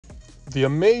The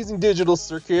Amazing Digital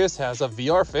Circus has a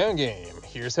VR fan game.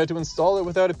 Here's how to install it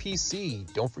without a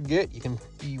PC. Don't forget, you can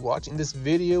be watching this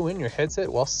video in your headset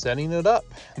while setting it up.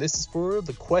 This is for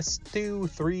the Quest 2,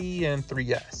 3, and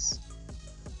 3S.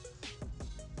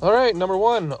 Alright, number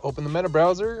 1, open the meta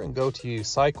browser and go to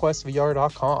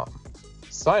sidequestvr.com.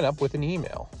 Sign up with an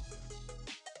email.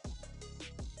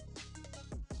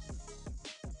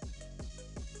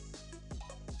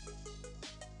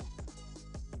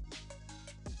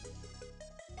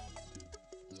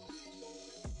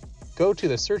 Go to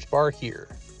the search bar here,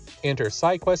 enter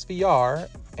Sidequest VR,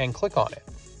 and click on it.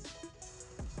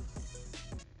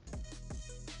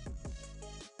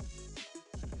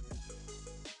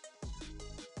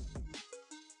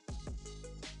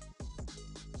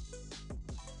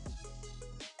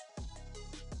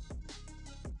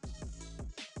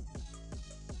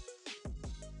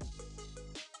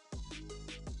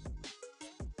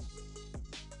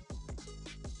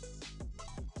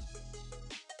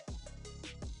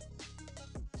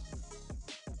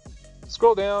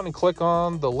 Scroll down and click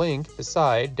on the link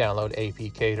beside Download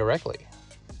APK directly.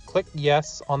 Click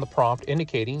Yes on the prompt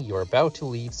indicating you're about to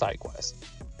leave Sidequest.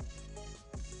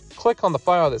 Click on the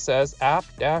file that says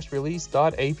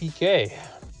app-release.apk.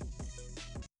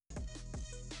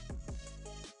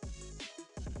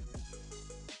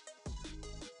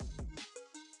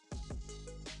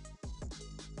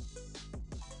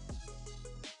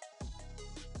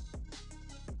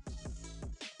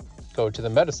 Go to the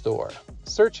Meta Store.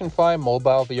 Search and find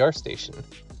Mobile VR Station.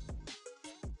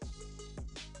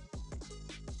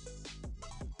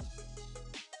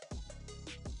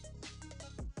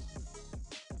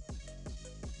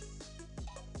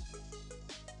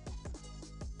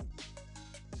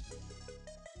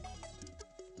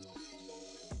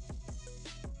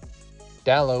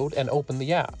 Download and open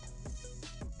the app.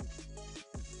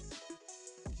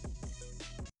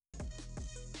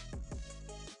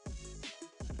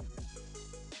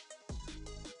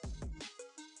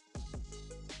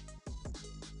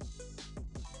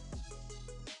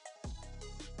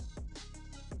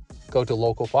 Go to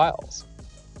Local Files.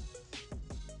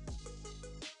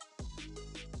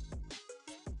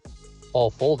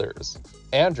 All folders,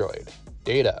 Android,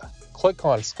 Data. Click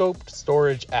on Scoped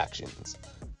Storage Actions.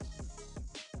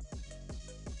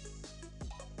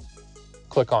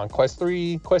 Click on Quest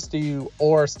 3, Quest 2,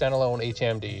 or Standalone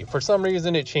HMD. For some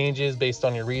reason it changes based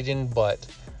on your region, but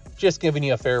just giving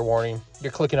you a fair warning,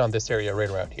 you're clicking on this area right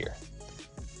around here.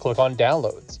 Click on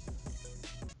Downloads.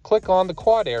 Click on the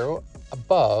quad arrow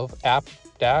above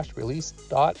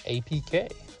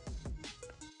app-release.apk.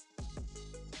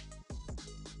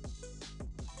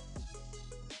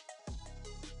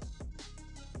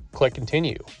 Click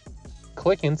Continue.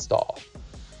 Click Install.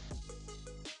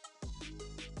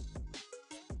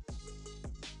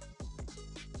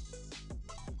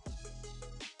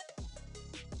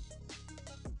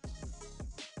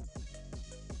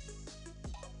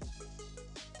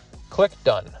 Click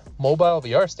Done. Mobile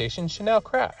VR Station should now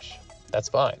crash. That's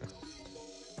fine.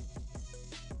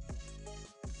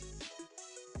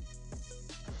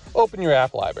 Open your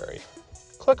app library.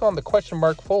 Click on the question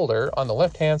mark folder on the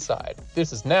left-hand side.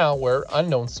 This is now where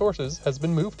Unknown Sources has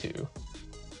been moved to.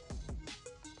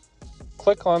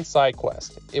 Click on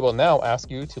Sidequest. It will now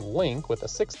ask you to link with a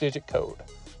 6-digit code.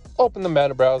 Open the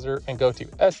meta browser and go to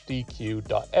sdq.st/link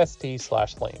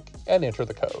and enter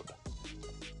the code.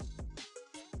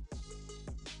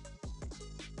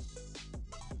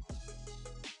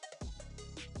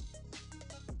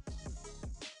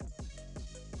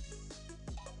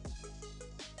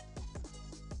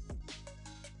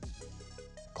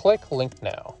 Click Link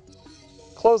Now.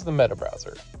 Close the meta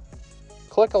browser.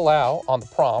 Click Allow on the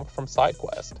prompt from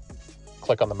Sidequest.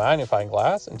 Click on the magnifying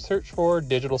glass and search for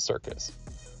Digital Circus.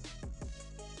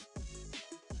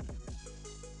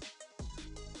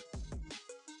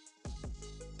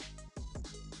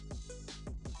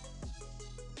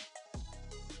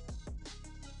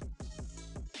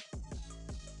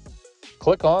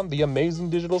 Click on the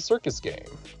Amazing Digital Circus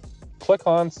game. Click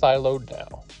on Sideload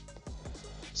Now.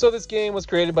 So this game was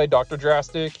created by Dr.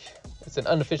 Drastic. It's an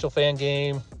unofficial fan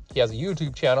game. He has a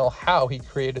YouTube channel how he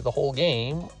created the whole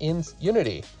game in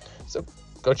Unity. So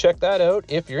go check that out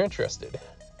if you're interested.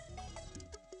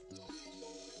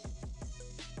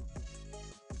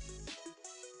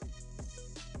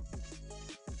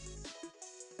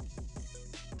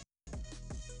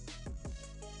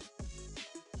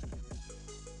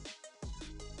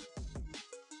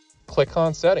 Click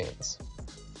on Settings.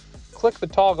 Click the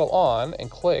toggle on and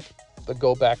click the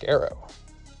go back arrow.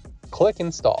 Click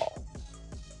Install.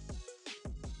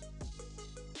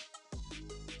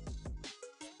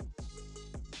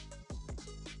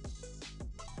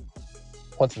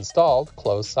 Once installed,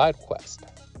 close Sidequest.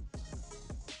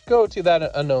 Go to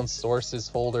that unknown sources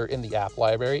folder in the app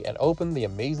library and open the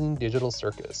Amazing Digital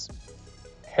Circus.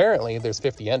 Apparently, there's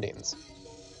 50 endings.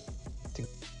 To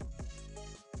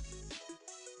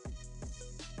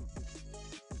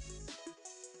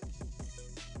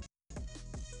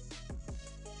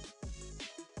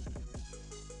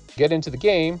get into the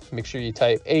game, make sure you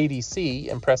type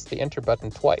ADC and press the enter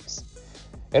button twice.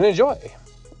 And enjoy!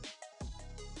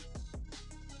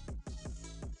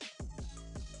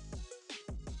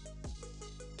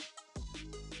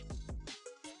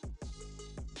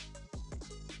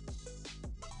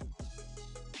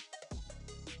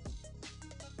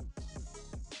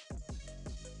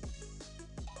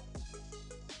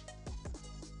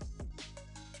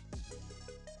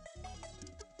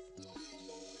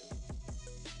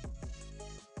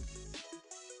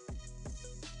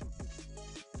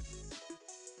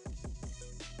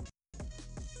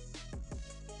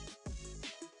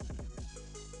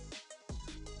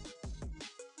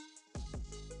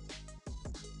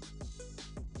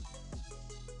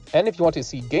 And if you want to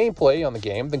see gameplay on the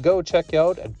game, then go check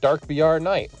out a Dark VR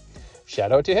Night.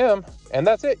 Shout out to him. And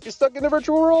that's it. You're stuck in the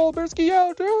virtual world. Bearsky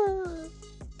out.